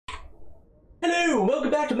Hello,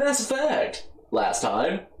 welcome back to Mass Effect! Last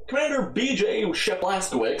time, Commander BJ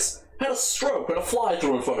Sheplaskowicz had a stroke when a fly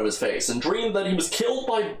threw in front of his face and dreamed that he was killed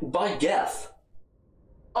by Geth.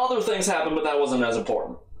 Other things happened, but that wasn't as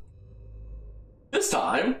important. This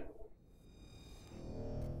time,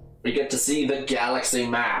 we get to see the galaxy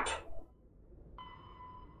map.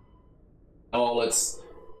 All its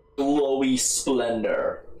glowy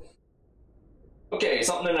splendor. Okay,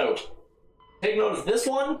 something to note. Take note of this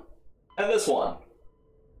one and this one.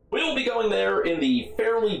 We will be going there in the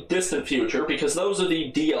fairly distant future because those are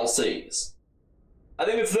the DLCs. I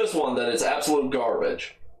think it's this one that is absolute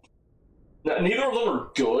garbage. Now, neither of them are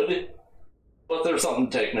good, but there's something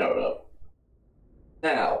to take note of.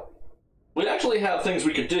 Now, we actually have things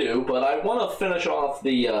we could do, but I want to finish off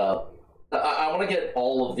the, I want to get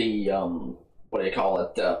all of the, what do you call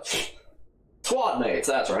it, squad mates,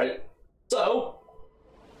 that's right. So,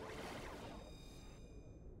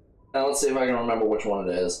 now let's see if I can remember which one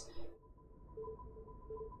it is.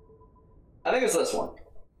 I think it's this one.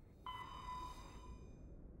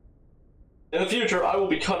 In the future, I will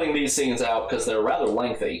be cutting these scenes out because they're rather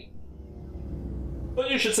lengthy.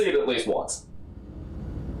 But you should see it at least once.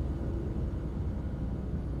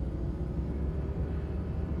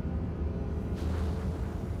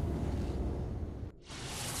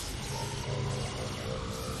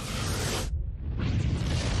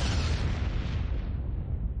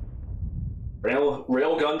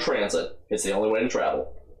 Railgun transit. It's the only way to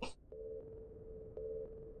travel.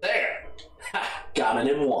 There! Ha! Got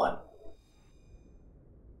it in one.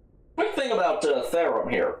 Quick thing about Therum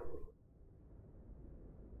here.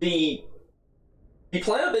 The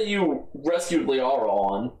planet that you rescued Liara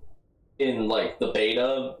on in like the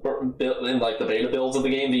beta builds of the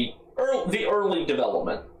game, the early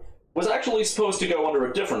development, was actually supposed to go under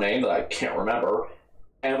a different name that I can't remember,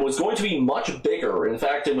 and was going to be much bigger. In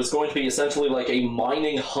fact, it was going to be essentially like a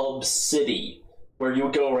mining hub city where you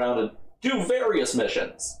would go around and do various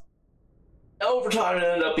missions. Over time, it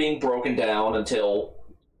ended up being broken down until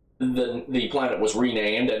the planet was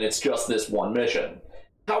renamed, and it's just this one mission.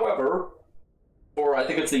 However, or I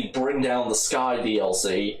think it's the Bring Down the Sky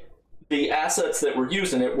DLC, the assets that were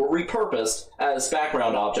used in it were repurposed as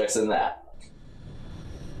background objects in that.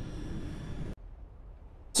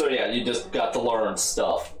 So yeah, you just got to learn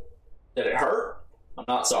stuff. Did it hurt? I'm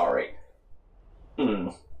not sorry.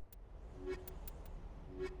 Let's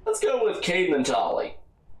go with Caden and Tali.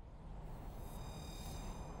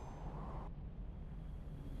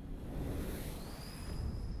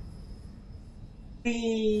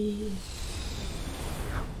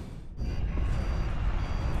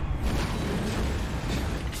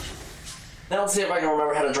 Now let's see if I can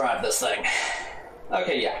remember how to drive this thing.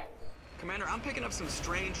 Okay, yeah. Commander, I'm picking up some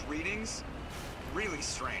strange readings. Really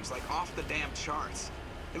strange, like off the damn charts.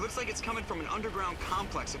 It looks like it's coming from an underground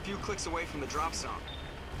complex a few clicks away from the drop zone.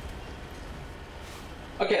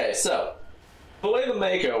 Okay, so the way the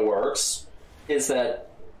Mako works is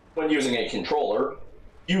that when using a controller,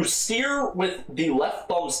 you steer with the left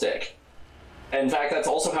thumbstick. In fact, that's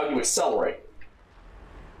also how you accelerate.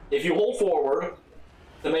 If you hold forward,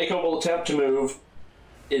 the Mako will attempt to move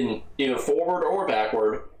in either forward or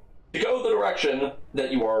backward to go the direction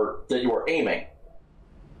that you are aiming.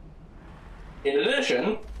 In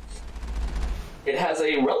addition, it has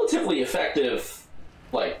a relatively effective,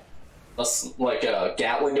 like a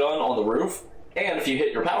Gatling gun on the roof, and if you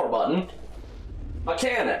hit your power button, a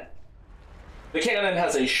cannon. The cannon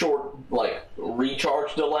has a short,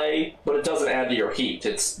 recharge delay, but it doesn't add to your heat.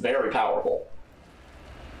 It's very powerful.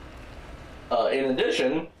 In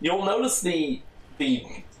addition, you'll notice the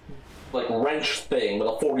wrench thing with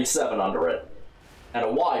a 47 under it, and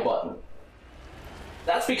a Y button.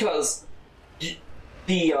 That's because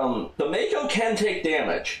the Mako can take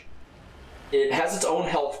damage. It has its own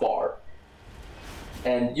health bar,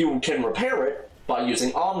 and you can repair it by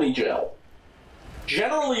using Omni Gel.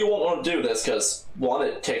 Generally, you won't want to do this because, 1,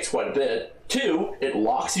 it takes quite a bit, 2, it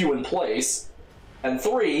locks you in place, and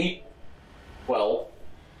 3, well,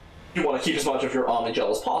 you want to keep as much of your Omni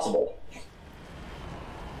Gel as possible.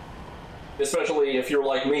 Especially if you're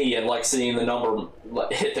like me and like seeing the number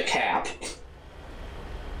hit the cap. If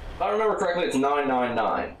I remember correctly, it's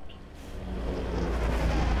 999.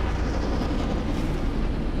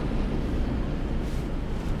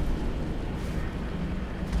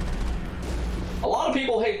 A lot of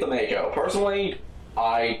people hate the Mako. Personally,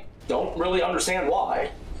 I don't really understand why.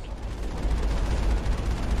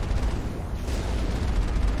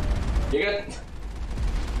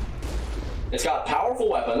 It's got powerful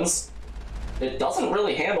weapons. It doesn't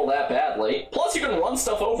really handle that badly. Plus, you can run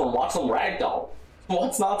stuff over and watch them ragdoll.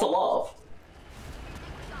 What's not to love?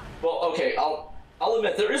 Well, okay, I'll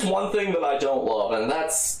admit, there is one thing that I don't love, and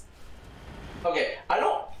that's... Okay, I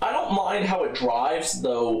don't mind how it drives,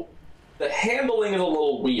 though the handling is a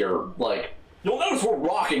little weird. Like, you'll notice we're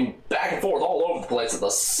rocking back and forth all over the place at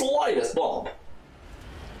the slightest bump.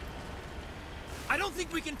 I don't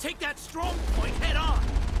think we can take that strong point head on.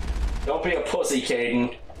 Don't be a pussy,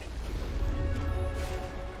 Caden.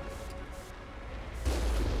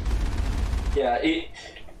 Yeah,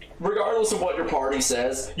 regardless of what your party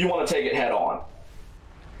says, you want to take it head on.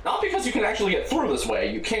 Not because you can actually get through this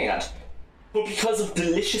way, you can't, but because of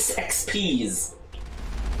delicious XPs.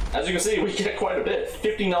 As you can see, we get quite a bit.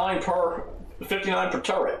 59 per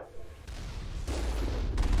turret.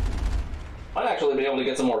 Might actually be able to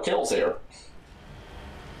get some more kills here.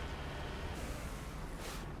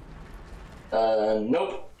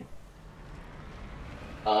 Nope.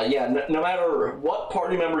 Yeah, no matter what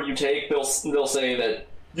party member you take, they'll say that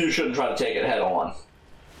you shouldn't try to take it head on.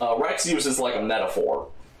 Rex uses like a metaphor.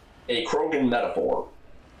 A Krogan metaphor.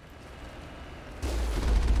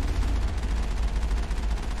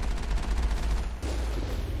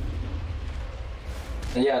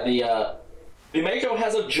 And yeah, the Mako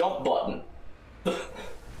has a jump button.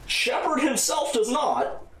 Shepard himself does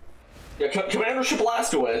not. Yeah, Commander Shep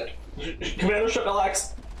Blaskowicz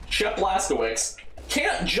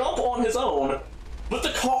can't jump on his own, but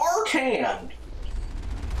the car can.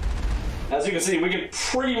 As you can see, we can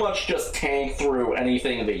pretty much just tank through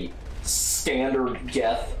anything the standard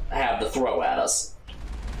Geth have to throw at us.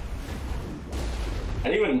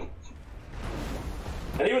 And even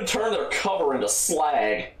turn their cover into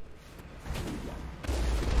slag.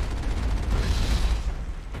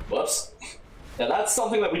 Whoops. Yeah, that's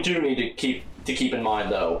something that we do need to keep in mind,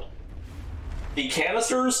 though. The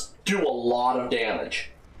canisters do a lot of damage.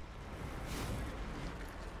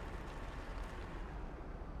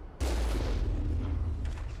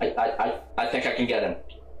 I think I can get him.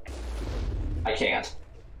 I can't.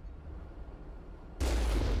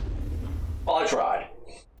 Well, I tried.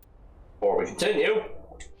 Before we continue,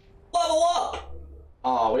 level up!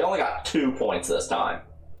 Oh, we only got 2 points this time.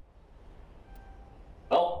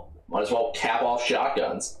 Well, might as well cap off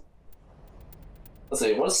shotguns. Let's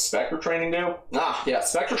see, what does Spectre Training do? Ah, yeah,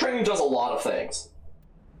 Spectre Training does a lot of things.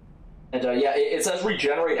 And yeah, it says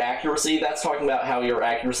regenerate accuracy. That's talking about how your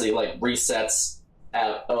accuracy like resets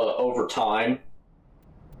at, over time.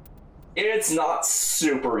 It's not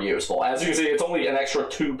super useful. As you can see, it's only an extra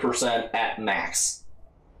 2% at max.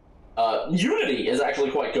 Unity is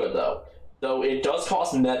actually quite good though. Though it does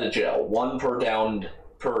cost Metagel, 1 per downed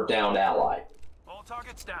ally. All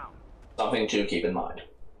targets down. Something to keep in mind.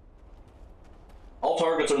 All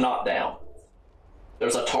targets are not down.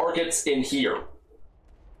 There's a targets in here.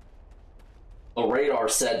 The radar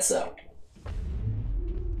said so.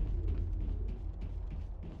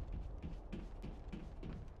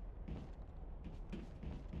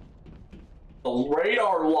 The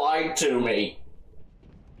radar lied to me.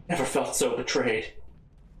 Never felt so betrayed.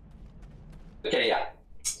 Okay, yeah.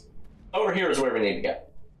 Over here is where we need to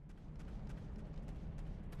get.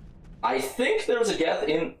 I think there's a Geth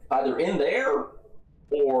in either in there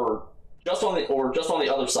or just on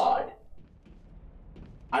the other side.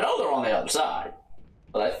 I know they're on the other side,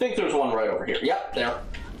 but I think there's one right over here. Yep, there.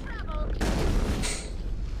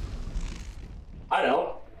 I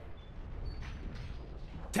know.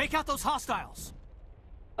 Take out those hostiles.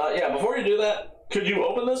 Yeah, before you do that, could you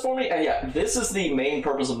open this for me? And yeah, this is the main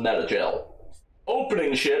purpose of Metagel.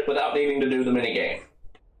 Opening shit without needing to do the minigame.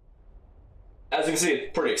 As you can see,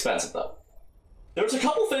 it's pretty expensive though. There's a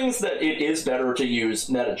couple things that it is better to use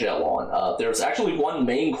Metagel on. There's actually one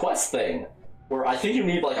main quest thing where I think you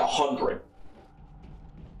need like 100.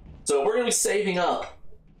 So we're gonna be saving up.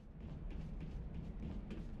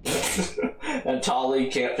 And Tali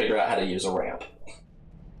can't figure out how to use a ramp.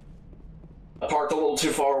 I parked a little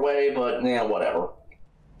too far away, but yeah, whatever.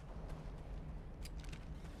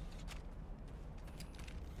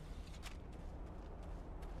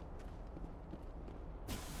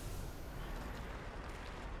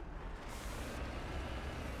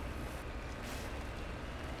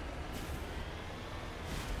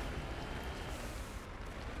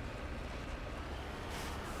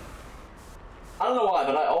 I don't know why,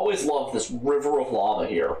 but I always love this river of lava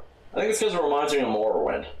here. I think it's because it reminds me of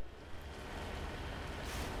Morrowind.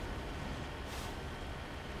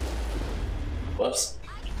 Whoops.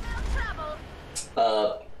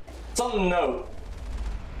 Something to note.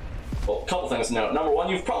 Well, a couple things to note. Number one,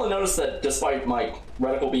 you've probably noticed that despite my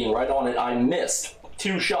reticle being right on it, I missed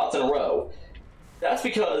 2 shots in a row. That's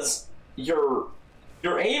because your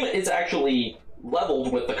aim is actually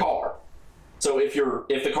leveled with the car. So if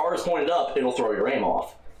the car is pointed up, it'll throw your aim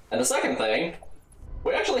off. And the second thing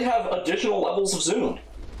We actually have additional levels of zoom.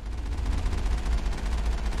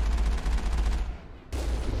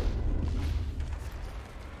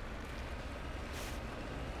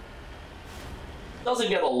 Doesn't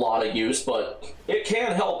get a lot of use, but it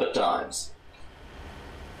can help at times.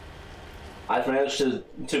 I've managed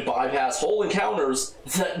to bypass whole encounters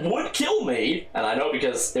that would kill me, and I know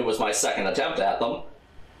because it was my second attempt at them,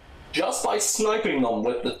 just by sniping them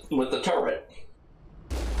with the turret.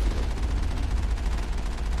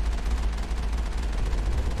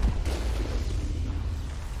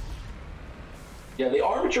 Yeah, the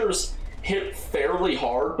armatures hit fairly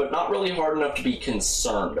hard, but not really hard enough to be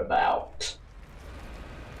concerned about.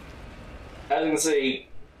 As you can see,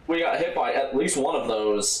 we got hit by at least one of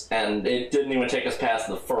those, and it didn't even take us past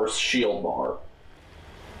the first shield bar.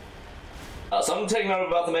 Something to take note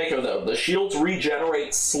about the Mako, though. The shields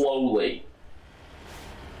regenerate slowly.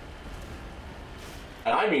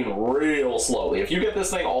 And I mean real slowly. If you get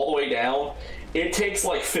this thing all the way down, it takes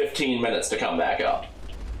like 15 minutes to come back up.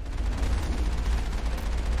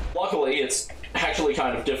 Luckily, it's actually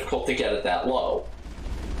kind of difficult to get it that low.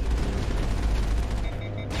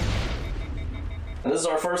 And this is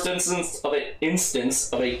our first instance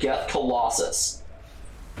of a Geth Colossus.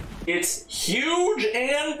 It's huge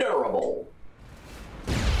and durable.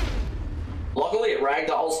 Luckily, it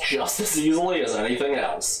ragdolls just as easily as anything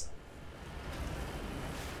else.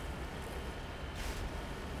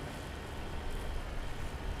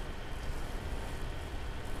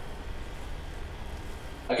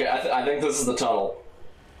 Okay, I think this is the tunnel.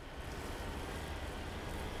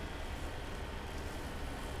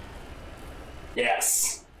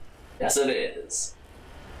 Yes. Yes, it is.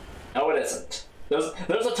 No, it isn't. There's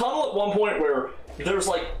a tunnel at one point where there's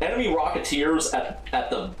like enemy rocketeers at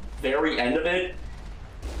the very end of it,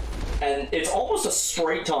 and it's almost a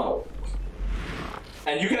straight tunnel.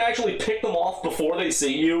 And you can actually pick them off before they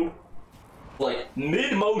see you, like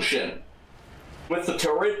mid-motion, with the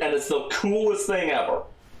turret, and it's the coolest thing ever.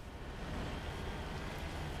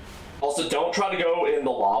 Also, don't try to go in the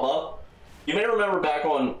lava. You may remember back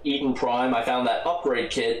on Eden Prime, I found that upgrade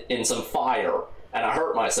kit in some fire, and I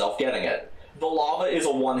hurt myself getting it. The lava is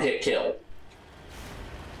a one-hit kill.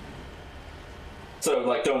 So,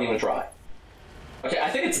 like, don't even try. Okay, I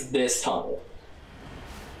think it's this tunnel.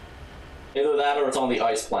 Either that or it's on the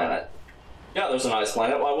ice planet. Yeah, there's an ice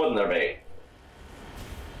planet. Why wouldn't there be?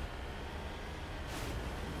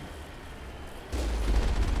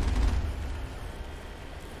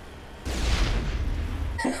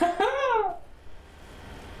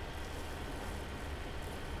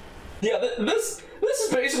 Yeah, this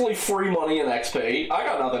is basically free money in XP. I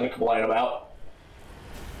got nothing to complain about.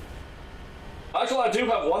 Actually, I do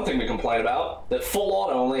have one thing to complain about. That Full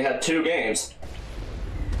Auto only had 2 games.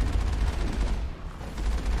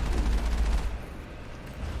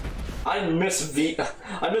 I miss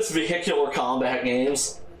vehicular combat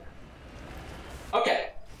games. Okay.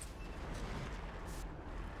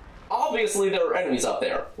 Obviously, there are enemies up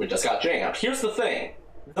there. We just got jammed. Here's the thing.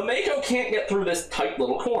 The Mako can't get through this tight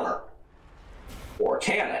little corner. Or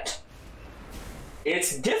can it?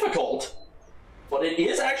 It's difficult, but it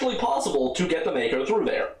is actually possible to get the Mako through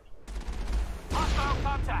there. Hostile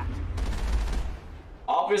contact.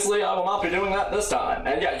 Obviously, I will not be doing that this time.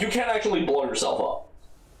 And yeah, you can actually blow yourself up.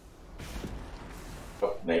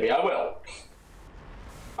 But maybe I will.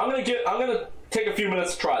 I'm gonna take a few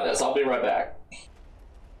minutes to try this. I'll be right back.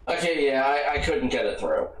 Okay, yeah, I couldn't get it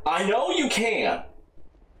through. I know you can.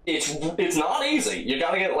 It's not easy. You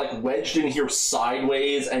gotta get like wedged in here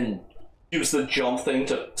sideways and use the jump thing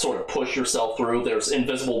to sort of push yourself through. There's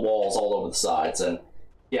invisible walls all over the sides, and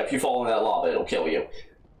yeah, if you fall in that lava, it'll kill you.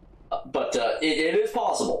 But it is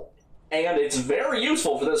possible, and it's very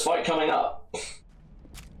useful for this fight coming up.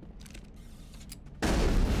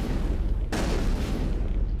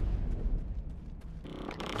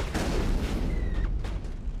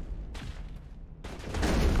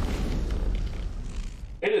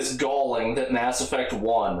 It is galling that Mass Effect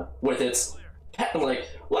 1, with its, like,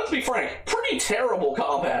 let's be frank, pretty terrible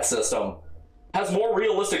combat system, has more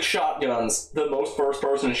realistic shotguns than most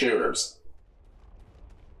first-person shooters.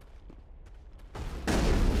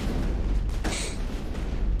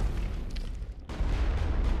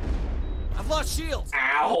 I've lost shields.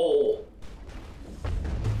 Ow!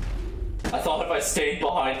 I thought if I stayed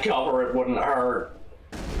behind cover it wouldn't hurt.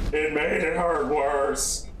 It made it hurt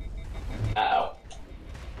worse. Uh-oh.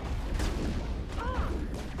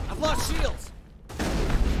 I've lost shields.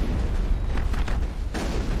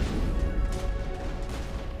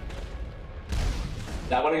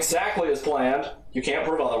 That went exactly as planned. You can't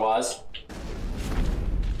prove otherwise.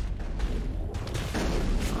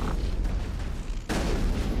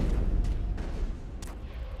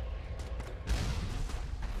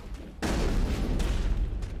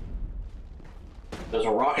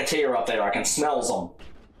 there's a Rocketeer up there. I can smell them.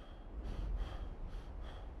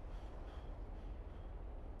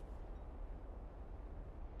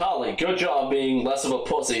 Holly, good job being less of a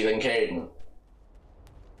pussy than Caden.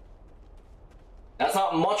 That's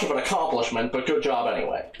not much of an accomplishment, but good job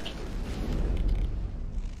anyway.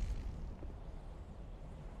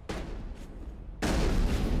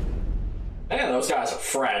 Man, those guys are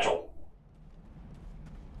fragile.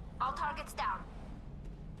 All targets down.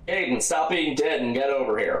 Caden, stop being dead and get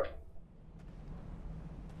over here.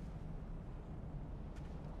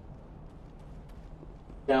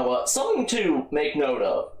 Now, something to make note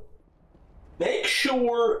of. Make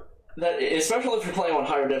sure that, especially if you're playing on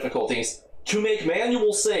higher difficulties, to make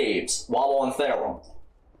manual saves while on Therum.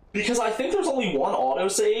 Because I think there's only one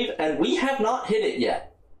autosave, and we have not hit it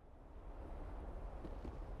yet.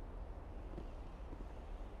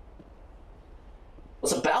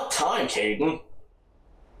 It's about time, Caden.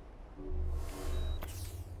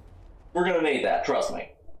 We're gonna need that, trust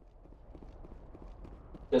me.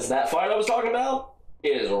 Because that fight I was talking about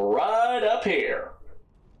is right up here.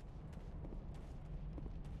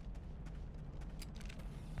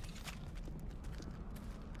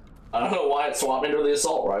 I don't know why it swapped into the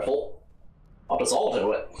assault rifle. I'll just all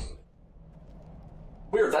do it.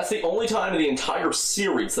 Weird, that's the only time in the entire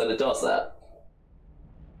series that it does that.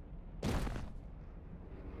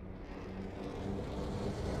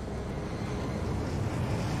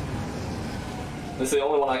 It's the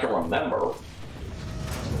only one I can remember.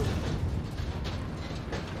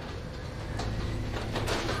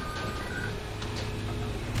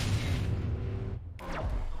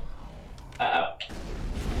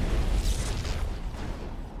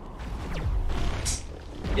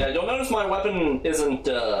 Yeah, you'll notice my weapon isn't,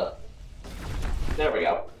 there we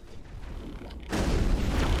go.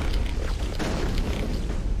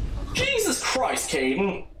 Jesus Christ,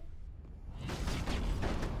 Caden!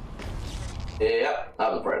 Yep, I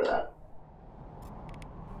was afraid of that.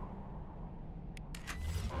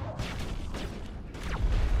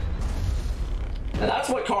 And that's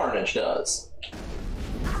what Carnage does.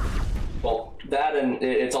 Well, that and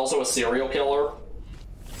it's also a serial killer.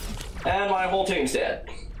 And my whole team's dead.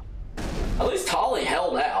 At least Tolly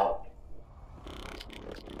held out.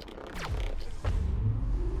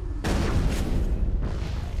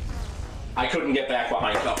 I couldn't get back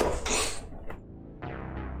behind cover.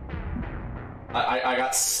 I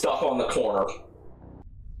got stuck on the corner.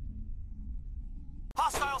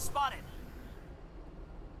 Hostile spotted.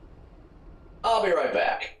 I'll be right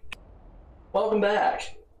back. Welcome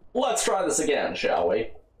back. Let's try this again, shall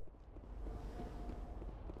we?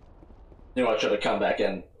 Knew I should have come back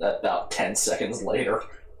in about 10 seconds later.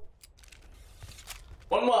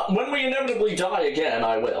 When we inevitably die again,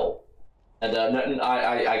 I will. And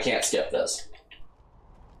I can't skip this.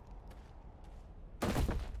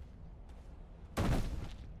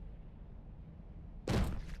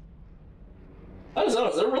 I just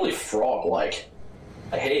noticed they're really frog-like.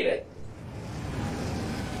 I hate it.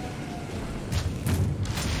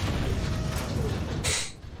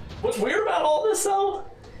 What's weird about all this, though,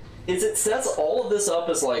 is it sets all of this up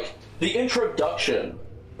as, like, the introduction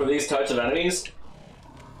for these types of enemies.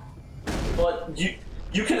 But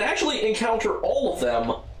you can actually encounter all of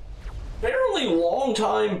them fairly long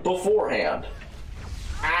time beforehand.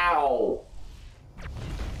 Ow!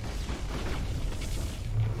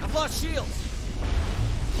 I've lost shields.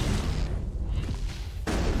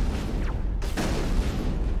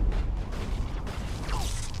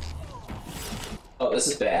 Oh, this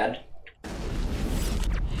is bad.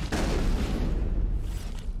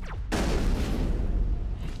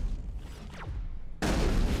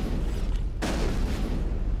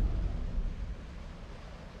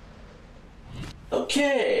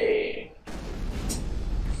 Okay.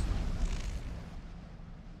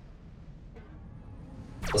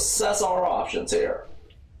 Assess our options here.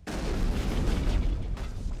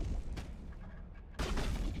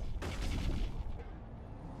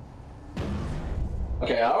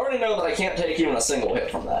 Okay, I already know that I can't take even a single hit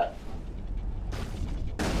from that.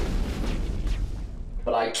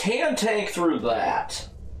 But I can tank through that.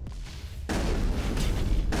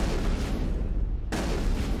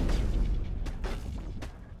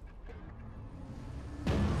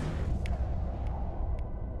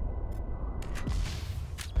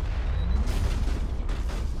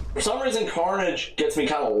 For some reason, Carnage gets me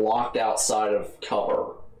kind of locked outside of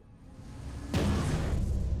cover.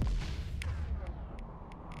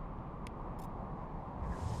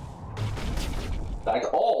 In fact,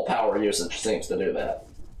 all power usage seems to do that.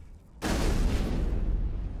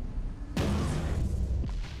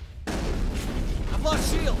 I've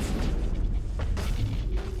lost shields.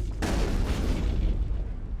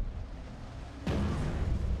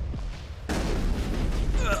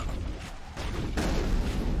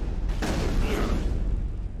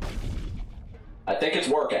 it's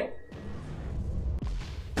working.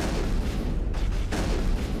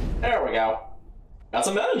 There we go. Got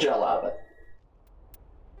some Metagel out of it.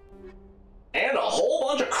 And a whole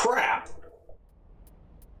bunch of crap.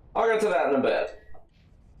 I'll get to that in a bit.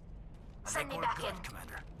 Send me back in.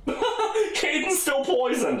 Commander. Caden's still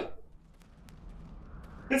poisoned.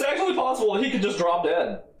 It's actually possible that he could just drop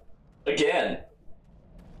dead. Again.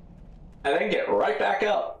 And then get right back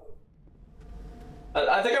up.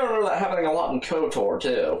 I think I remember that happening a lot in KOTOR,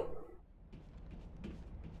 too.